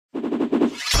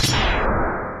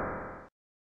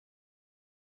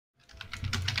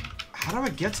How do I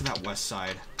get to that west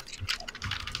side?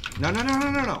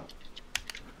 No.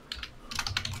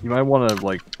 You might want to,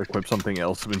 like, equip something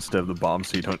else instead of the bomb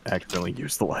so you don't accidentally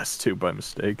use the last two by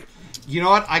mistake. You know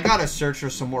what? I gotta search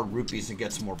for some more rupees and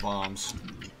get some more bombs.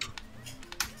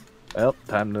 Well,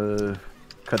 time to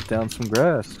cut down some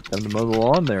grass. Time to mow the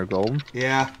lawn there, Golden.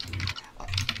 Yeah. I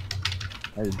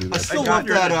had to do that.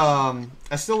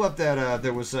 I still love that,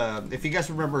 there was, if you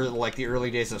guys remember, like, the early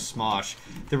days of Smosh,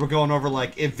 they were going over,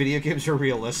 like, if video games are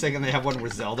realistic, and they have one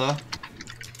with Zelda.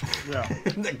 Yeah.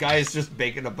 The guy is just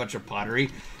baking a bunch of pottery,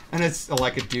 and it's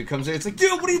like a dude comes in, it's like,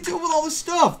 dude, what are you doing with all this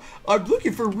stuff? I'm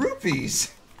looking for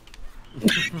rupees.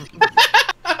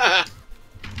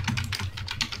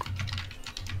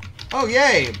 Oh,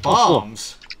 yay,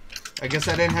 bombs. I guess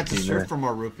I didn't have to search for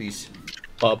more rupees.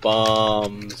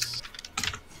 Bombs.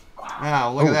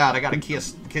 Oh, look at that. I got a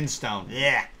kinstone.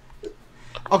 Yeah.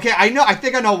 Okay, I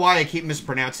think I know why I keep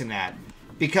mispronouncing that.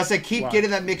 Because I keep getting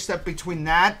that mixed up between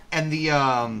that and the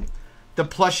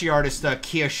plushie artist,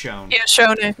 Kia Shone. Yeah,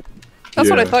 Shone. That's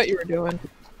what I thought you were doing.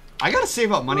 I gotta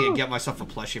save up money and get myself a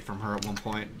plushie from her at one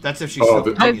point. That's if she still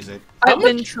can use it. I've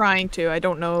been trying to. I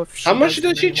don't know if she How much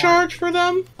does she charge for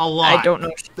them? A lot. I don't know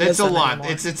if she It's a does lot.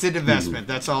 anymore. It's an investment.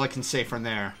 That's all I can say from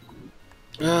there.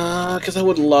 Because I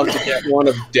would love to get one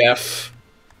of Def.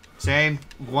 Same.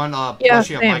 One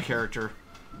plushie of my character.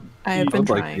 I have been I'd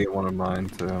like to trying. get one of mine,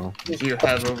 too. Do you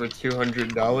have over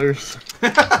 $200?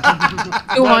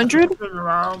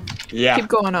 200? Yeah. Keep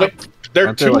going up. They're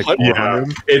Aren't they like 200. Yeah,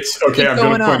 400? it's okay. I'm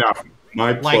going gonna point up. out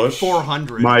my Like plush.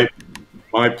 400. My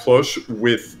plush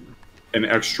with an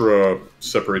extra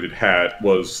separated hat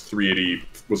was 380.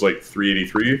 Was like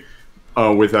 383.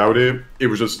 Without it, it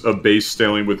was just a base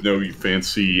styling with no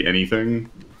fancy anything,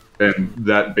 and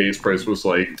that base price was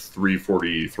like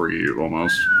 343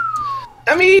 almost.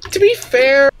 I mean, to be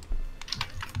fair,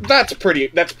 that's pretty.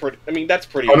 I mean, that's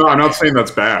pretty. Oh no, I'm not saying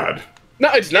that's bad. No,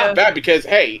 it's not bad because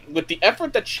hey, with the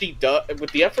effort that she does,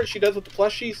 with the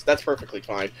plushies, that's perfectly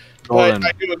fine. But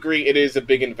I do agree, it is a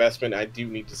big investment. I do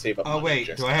need to save up. Oh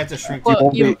wait, do I have to shrink? Well,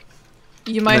 you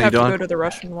might have to don't go to the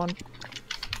Russian one.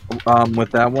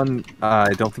 With that one, I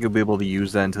don't think you'll be able to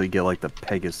use that until you get, like, the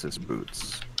Pegasus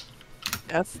boots.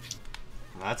 F.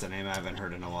 Well, that's a name I haven't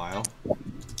heard in a while.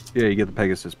 Yeah, you get the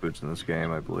Pegasus boots in this game,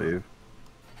 I believe.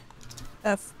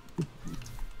 F.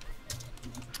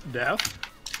 Death?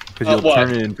 Because you'll what?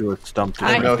 turn it into a stump to I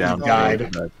break know down he died.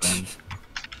 that thing.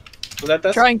 So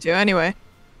that's Trying to, anyway.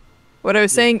 What I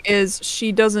was saying is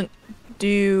she doesn't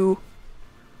seem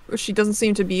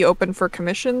to be open for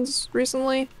commissions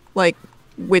recently. Like,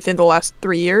 within the last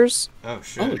 3 years. Oh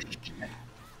shit.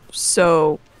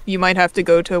 So you might have to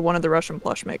go to one of the Russian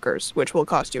plush makers, which will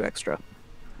cost you extra.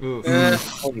 Oof.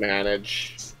 I'll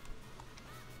manage.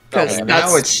 Because And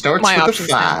now it starts my with a options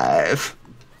now. 5.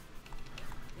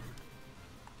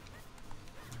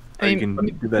 I You mean, can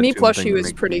do that me too, and then plushie you was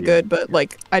make pretty the- good, but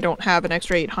like I don't have an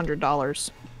extra $800.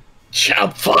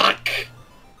 Chop fuck.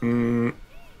 It's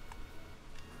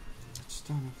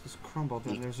done with this crumble,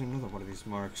 then there's another one of these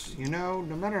marks. You know,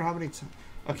 no matter how many times.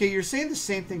 Okay, you're saying the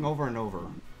same thing over and over.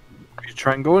 You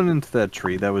try and going into that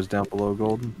tree that was down below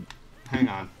Golden. Hang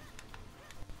on.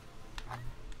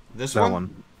 This That one?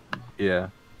 one. Yeah.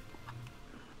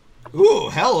 Ooh,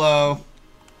 hello.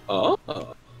 Oh.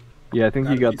 Yeah, I think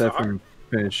you Got a got piece that of art? from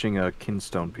finishing a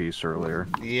kinstone piece earlier.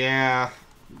 Yeah.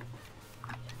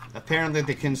 Apparently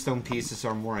the kinstone pieces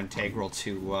are more integral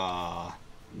to,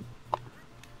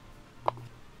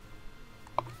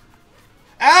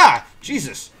 Ah!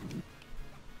 Jesus!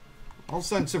 All of a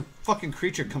sudden some fucking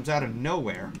creature comes out of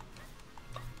nowhere.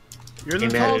 You're in the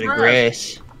Came out tall of the grass.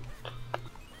 grass.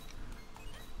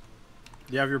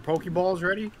 You have your Pokeballs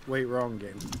ready? Wait, wrong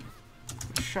game.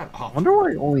 Shut I up. wonder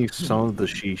why only some of the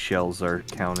she shells are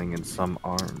counting and some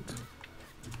aren't.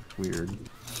 Weird.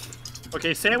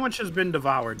 Okay, sandwich has been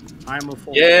devoured. I am a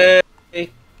full. Yay! I'm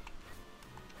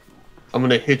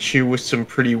gonna hit you with some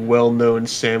pretty well-known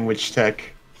sandwich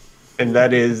tech. And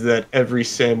that is that every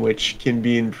sandwich can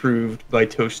be improved by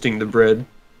toasting the bread.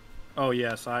 Oh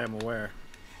yes, I am aware.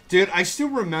 Dude, I still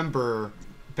remember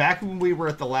back when we were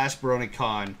at the last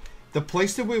BronyCon, the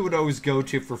place that we would always go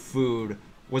to for food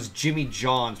was Jimmy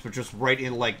John's, which was right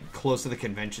in, like, close to the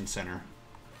convention center.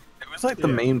 It was like the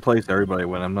main place everybody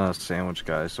went. I'm not a sandwich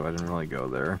guy, so I didn't really go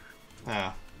there.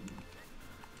 Yeah.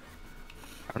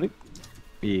 I don't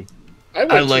think...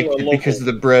 I liked it because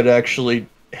the bread actually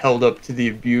held up to the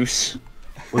abuse.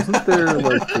 Wasn't there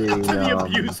like The a...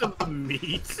 abuse of the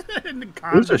meat and the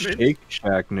There's a condiments. Shake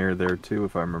Shack near there too,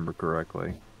 if I remember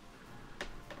correctly.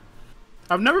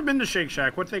 I've never been to Shake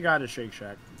Shack. What they got at Shake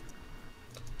Shack?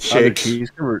 Their Shakes.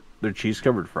 cheese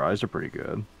covered fries are pretty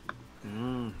good.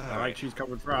 I like cheese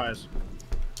covered fries.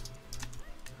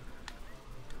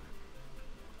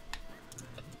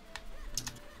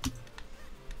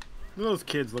 Look at those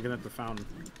kids looking at the fountain.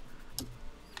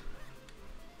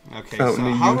 Okay, Fountain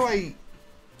so of how youth. do I?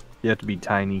 You have to be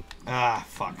tiny. Ah,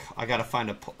 fuck! I gotta find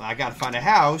a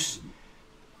house.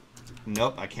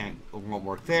 Nope, I can't. It won't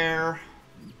work there.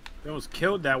 They almost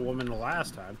killed that woman the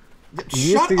last time. You need to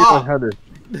Shut figure out up! how to.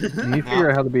 You need to figure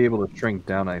out how to be able to shrink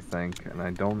down. I think, and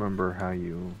I don't remember how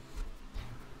you.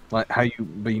 Like how you,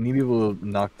 but you need to be able to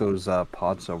knock those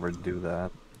pots over to do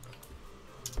that.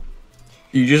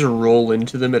 You just roll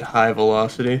into them at high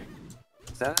velocity.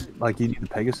 Is that like you need the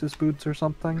Pegasus boots or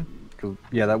something? 'Cause,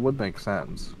 yeah, that would make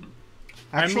sense.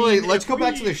 Actually, mean, let's if go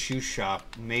back we- to the shoe shop.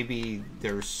 Maybe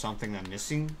there's something I'm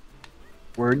missing.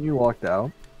 Weren't you locked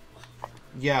out?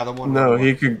 Yeah, the one. No, where-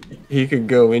 he could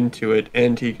go into it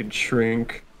and he could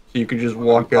shrink. So you could just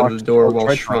walk out of the door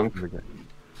while shrunk.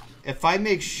 If I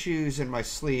make shoes in my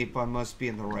sleep, I must be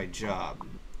in the right job.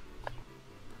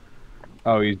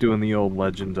 Oh, he's doing the old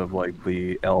legend of like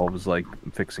the elves like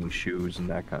fixing shoes and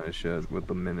that kind of shit with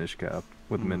the Minish cap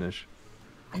with Minish.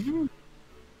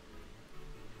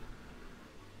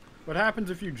 What happens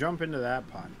if you jump into that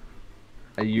pot?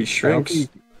 You shrinks.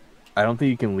 I don't think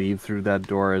you can leave through that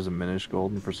door as a Minish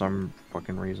Golden for some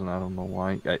fucking reason. I don't know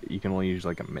why. You can only use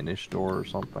like a Minish door or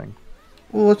something.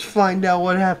 Well, let's find out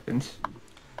what happens.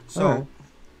 So, Alright.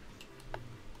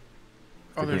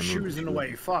 Oh, there's can't move shoes the in the shoe.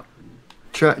 way. Fuck.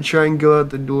 Try and go out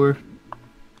the door.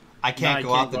 I can't No,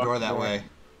 go I out can't the go door out the that door. way.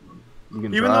 You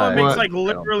can Even though try. it makes What? like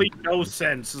literally no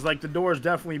sense. It's like the door is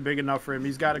definitely big enough for him.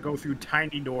 He's got to go through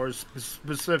tiny doors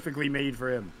specifically made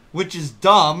for him. Which is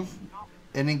dumb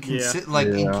and Yeah.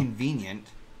 inconvenient.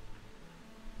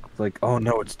 It's like, oh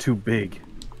no, it's too big.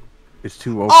 It's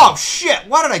too open. Oh shit!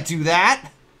 Why did I do that?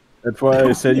 That's why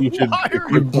I said you should. Why are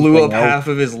equip You blew up something else. half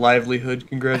of his livelihood.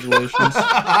 Congratulations.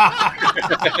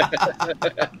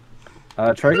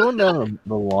 Try going down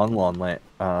the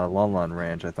Lon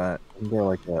Ranch. I thought there were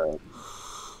like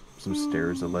some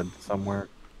stairs that led somewhere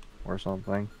or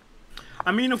something.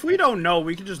 I mean, if we don't know,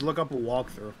 we can just look up a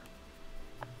walkthrough.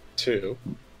 2.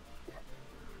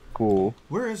 Cool,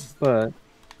 Where is? but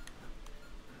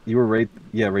you were right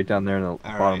down there in the All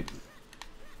bottom. right.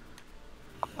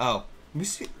 Oh, let me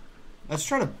see. Let's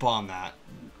try to bomb that.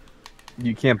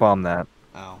 You can't bomb that.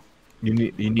 Oh, You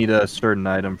need a certain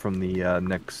item from the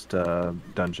next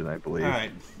dungeon, I believe. all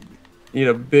right. Need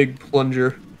a big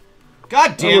plunger. God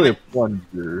Not damn really it! a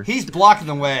plunger. He's blocking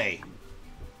the way.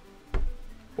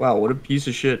 Wow, what a piece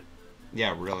of shit.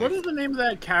 Yeah, really. What is the name of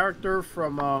that character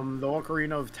from the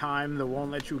Ocarina of Time that won't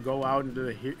let you go out into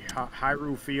the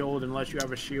Hyrule Field unless you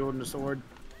have a shield and a sword?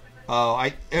 Oh,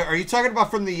 are you talking about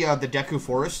from the Deku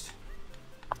Forest?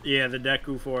 Yeah, the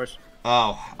Deku Forest.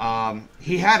 Oh,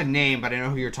 he had a name, but I know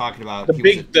who you're talking about. The He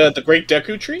big, was the Great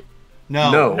Deku Tree?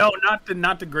 no. No. No,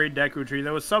 not the Great Deku Tree.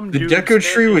 There was some The dude Deku Tree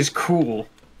standing- was cool.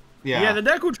 Yeah. Yeah, the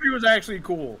Deku Tree was actually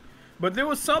cool. But there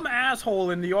was some asshole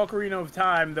in the Ocarina of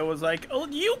Time that was like, "Oh,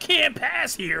 you can't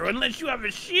pass here unless you have a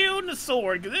shield and a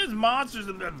sword, because there's monsters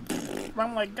in the."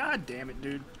 I'm like, God damn it,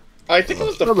 dude. I think it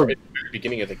was the Another- very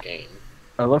beginning of the game.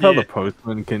 I love how Yeah. the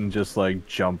postman can just like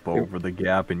jump over the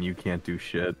gap and you can't do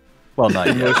shit. Well, not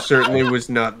It yet. most certainly was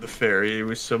not the fairy. It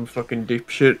was some fucking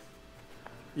dipshit.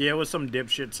 Yeah, it was some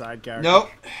dipshit side character. Nope.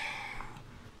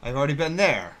 I've already been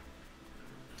there.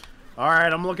 All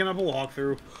right, I'm looking up a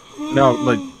walkthrough. No,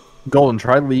 like Golden,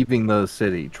 try leaving the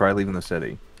city. Try leaving the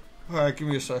city. All right, give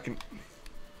me a second.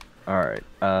 All right.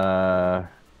 All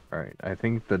right. I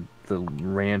think the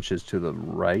ranch is to the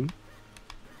right.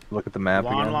 Look at the map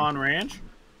Lon again. Lon Ranch.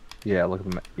 Yeah, look at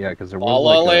the map. Yeah, because there was La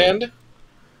La like Land?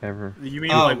 ever. You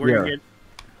mean Oh, like where yeah.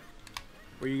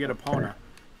 you get Epona?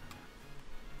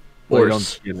 Well, you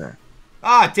Horse. don't get there.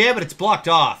 Ah, damn it! It's blocked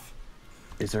off.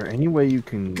 Is there any way you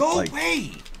can Go like?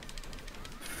 away.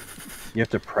 You have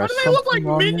to Why press do they look like something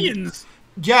on there? minions?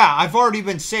 Yeah, I've already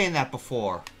been saying that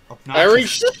before. I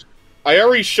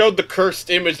already showed the cursed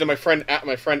image that my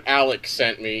friend Alex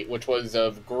sent me, which was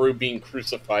of Guru being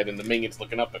crucified and the minions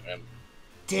looking up at him.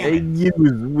 Damn Hey, it.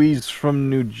 you, we's from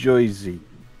New Jersey.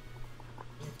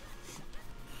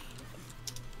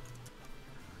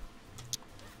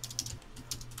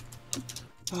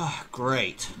 Ah,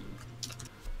 great.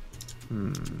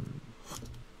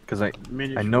 Because I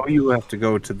Minions. know you have to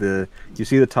go to the. You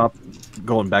see the top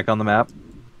going back on the map?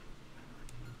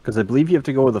 Because I believe you have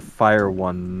to go with the fire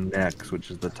one next,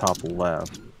 which is the top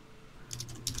left.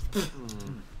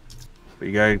 But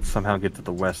you gotta somehow get to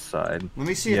the west side. Let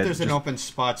me see Yeah, if there's an just- open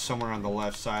spot somewhere on the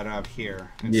left side out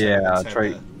here. Yeah, try-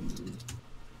 the-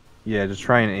 Yeah, just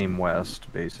try and aim west,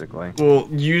 basically. Well,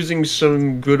 using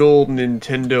some good old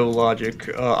Nintendo logic,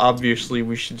 obviously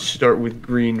we should start with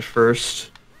green first.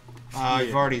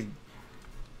 I've already...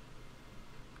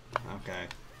 Okay.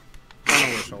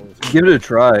 Give it a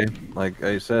try. Like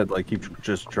I said, like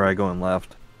just try going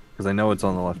left, because I know it's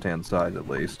on the left-hand side at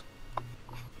least.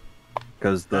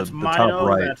 Because the top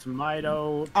right. That's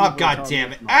Mito. Oh, god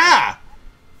damn it! Ah,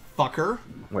 fucker!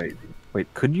 Wait.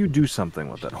 Could you do something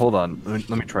with it? Hold on. Let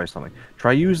me try something.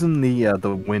 Try using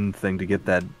the wind thing to get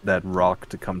that rock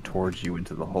to come towards you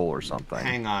into the hole or something.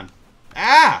 Hang on.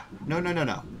 Ah! No.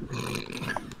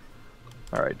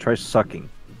 All right. Try sucking.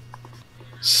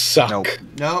 Suck.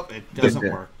 Nope, it doesn't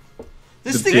work.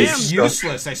 This thing is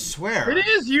useless, I swear. It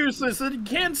is useless. It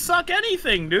can't suck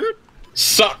anything, dude.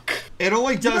 Suck. It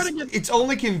only does. It's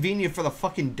only convenient for the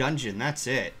fucking dungeon. That's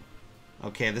it.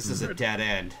 Okay, this is a dead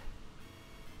end.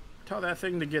 Tell that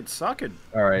thing to get sucking.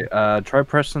 All right. Try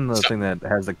pressing the thing that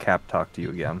has the cap talk to you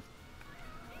again.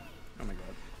 Oh my god.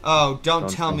 Oh, don't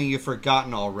tell me you've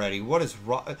forgotten already. What is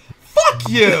wrong? Fuck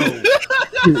you!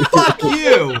 Fuck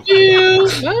you!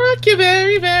 Fuck you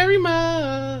very, very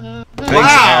much. Thanks,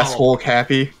 asshole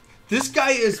Cappy. This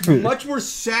guy is much more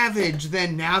savage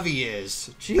than Navi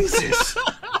is. Jesus.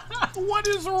 What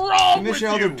is wrong with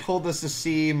Commissioner you? Elder told us to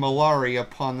see Malari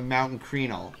upon the mountain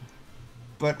Crenal.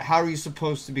 But how are you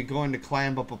supposed to be going to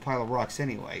climb up a pile of rocks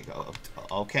anyway?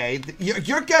 Okay.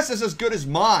 Your guess is as good as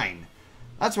mine.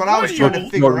 That's what I was trying to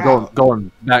figure out.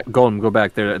 Go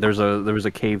back there. There was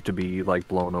a cave to be like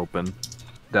blown open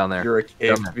down there. You're a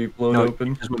cave to be blown open?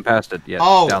 You just went past it. Yeah.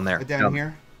 Oh, down there. Down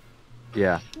here?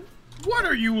 Yeah. What,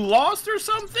 are you lost or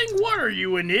something? What, are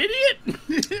you an idiot?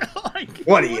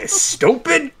 What are you,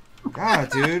 stupid? God,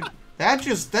 dude. That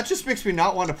just makes me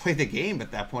not want to play the game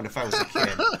at that point if I was a kid.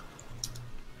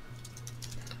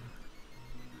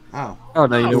 Oh. Oh,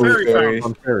 now you know fairies.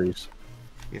 On fairies.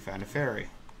 You found a fairy.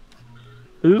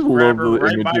 I just love the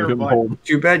right image by of your him butt. holding.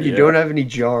 Too bad you don't have any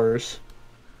jars.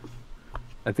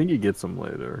 I think he gets them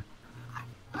later.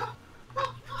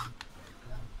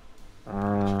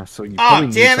 So you probably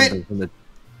need damn it! something from the...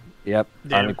 Yep,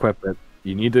 Damn. unequip it.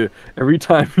 You need to... Every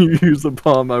time you use the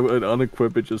bomb, I would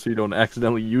unequip it just so you don't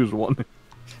accidentally use one.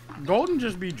 Golden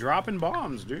just be dropping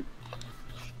bombs, dude.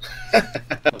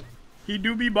 He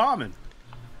do be bombing.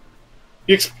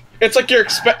 It's like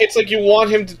it's like you want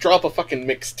him to drop a fucking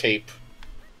mixtape.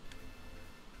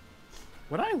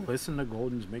 Would I listen to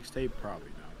Golden's mixtape? Probably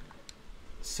not.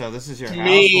 So this is your house? Mean,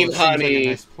 Well, it seems like honey. a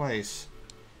nice place.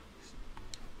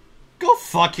 Go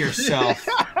fuck yourself.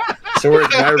 So we're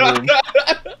in my room.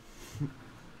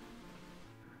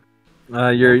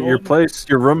 Your place,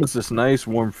 your room is this nice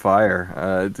warm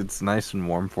fire. It's nice and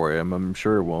warm for you. I'm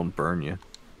sure it won't burn you.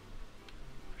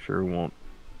 Sure it won't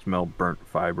smell burnt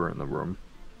fiber in the room.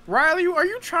 Riley, are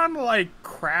you trying to like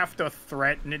craft a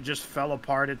threat and it just fell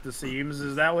apart at the seams?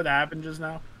 Is that what happened just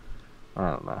now? I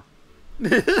don't know.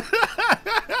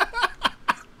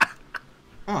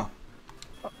 Oh.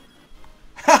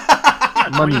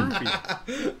 Money.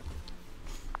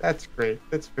 That's great.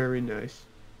 That's very nice.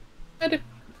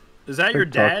 Is that your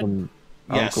dad?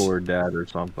 Yes. Uncle or dad or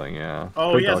something, yeah.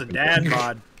 Oh, he has a dad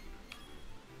mod.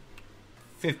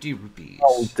 50 rupees.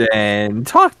 Oh, Dan,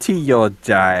 talk to your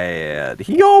dad.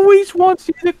 He always wants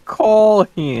you to call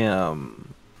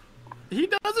him. He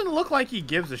doesn't look like he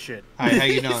gives a shit. Hi, how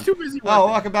you doing? He's too busy Oh,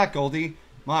 working. welcome back, Goldie.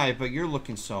 My, but you're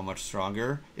looking so much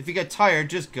stronger. If you get tired,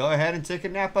 just go ahead and take a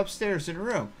nap upstairs in a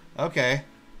room. Okay.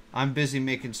 I'm busy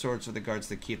making swords for the guards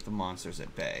that keep the monsters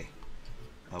at bay.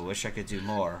 I wish I could do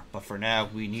more, but for now,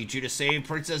 we need you to save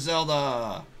Princess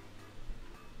Zelda.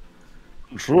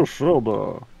 Sure,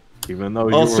 Zelda. Even though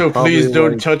you Also, were probably please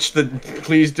don't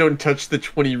like- touch the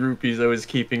 20 rupees I was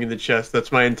keeping in the chest.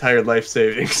 That's my entire life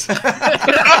savings.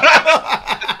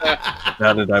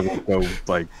 Now that I will go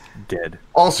like dead.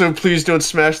 Also, please don't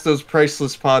smash those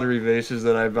priceless pottery vases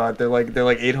that I bought. They're like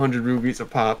 800 rupees a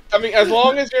pop. I mean, as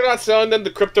long as you're not selling them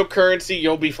the cryptocurrency,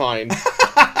 you'll be fine.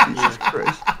 Jesus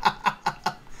Christ.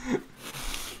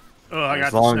 Oh, I got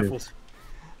As the long as- sniffles.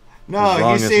 No, as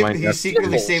my he's nephew-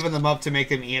 secretly saving them up to make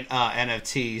them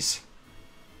NFTs.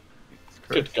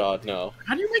 Good God, no.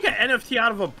 How do you make an NFT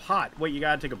out of a pot? Wait, you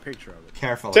gotta take a picture of it.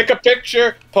 Carefully. Take a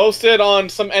picture, post it on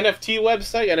some NFT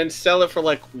website, and then sell it for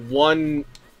like 1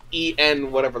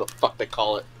 EN, whatever the fuck they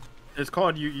call it. It's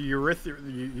called Erythrium.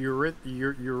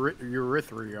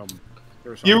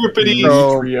 Or something. Euripides.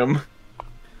 Erythrium.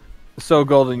 So,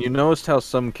 Golden, you noticed how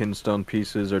some kinstone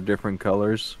pieces are different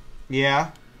colors?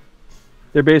 Yeah.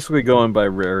 They're basically going by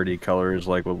rarity colors,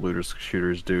 like what looter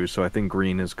shooters do. So I think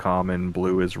green is common,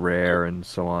 blue is rare, and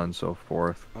so on and so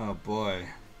forth. Oh boy.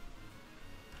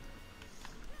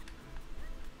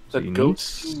 So The you need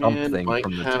ghost man something might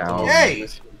from the have town. Hey!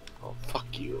 Oh,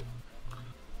 fuck you.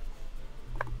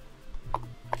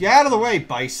 Get out of the way,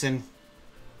 Bison.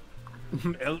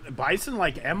 Bison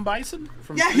like M. Bison?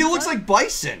 From Yeah, he Street looks Fighter? like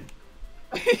Bison.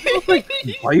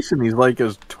 Bison, he's like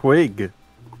a twig.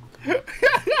 A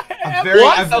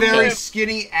What? very Okay.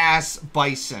 skinny ass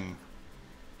Bison.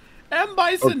 M.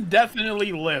 Bison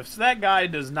definitely lifts. That guy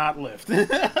does not lift.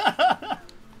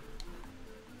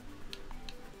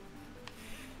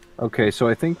 Okay, so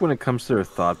I think when it comes to their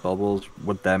thought bubbles,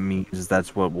 what that means is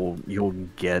that's what you'll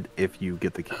get if you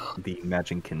get the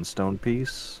matching kinstone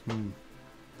piece.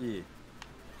 Yeah.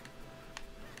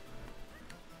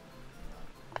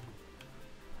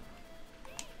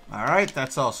 All right,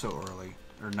 that's also early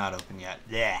or not open yet.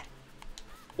 Yeah.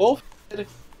 Wolf,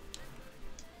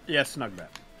 Yeah, Snugbat.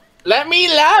 let me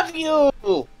love you.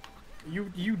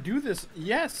 You do this?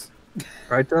 Yes.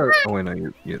 Right there. Oh wait,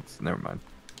 no, never mind.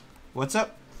 What's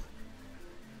up?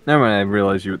 Never mind. I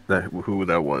realized who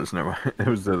that was. Never mind. It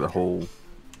was the whole.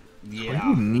 Yeah.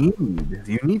 What do you need?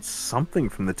 You need something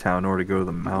from the town in order to go to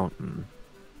the mountain.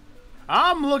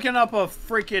 I'm looking up a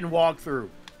freaking walkthrough.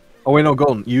 Oh wait, no,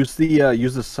 Golden. Use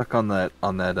the suck on that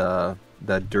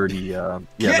dirty yeah,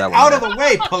 Get that one. out there. of the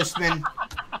way, postman.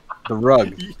 The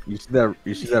rug. You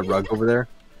see that rug over there?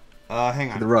 Hang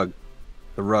The on. rug.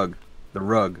 The rug. The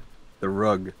rug. The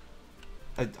rug.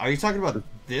 Are you talking about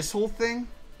this whole thing?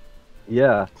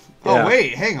 Yeah. Oh Yeah.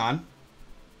 wait, hang on.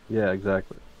 Yeah,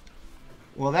 exactly.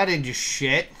 Well, that didn't just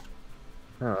shit.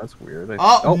 Oh, that's weird.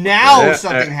 Now Yeah,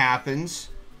 something happens.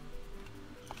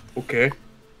 Okay.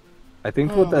 I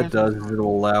think what that does is it'll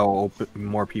allow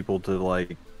more people to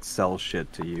like sell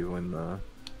shit to you in the.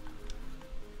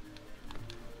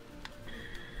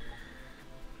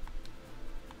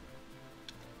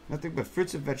 Nothing but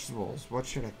fruits and vegetables. What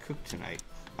should I cook tonight?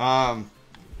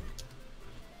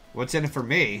 What's in it for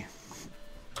me?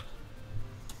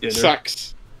 Dinner.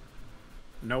 Sucks.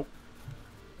 Nope.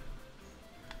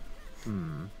 All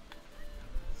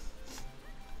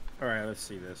right, let's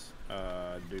see this.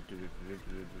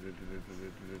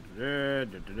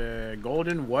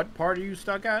 Golden, what part are you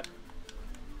stuck at?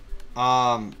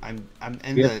 I'm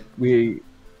in the.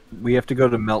 We have to go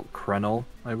to Melt Krenel,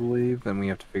 I believe, and we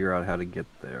have to figure out how to get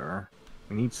there.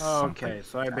 We need something. Okay,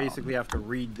 so I basically have to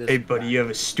read this. Hey, buddy, you have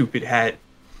a stupid hat.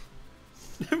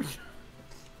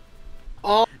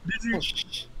 Oh, Did you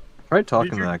Try talking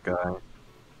Did to you- that guy.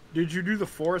 did you do the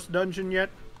forest dungeon yet?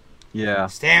 Yeah.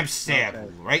 Stamp, Okay.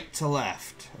 right to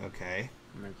left. Okay.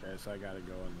 Okay, so I gotta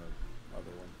go in the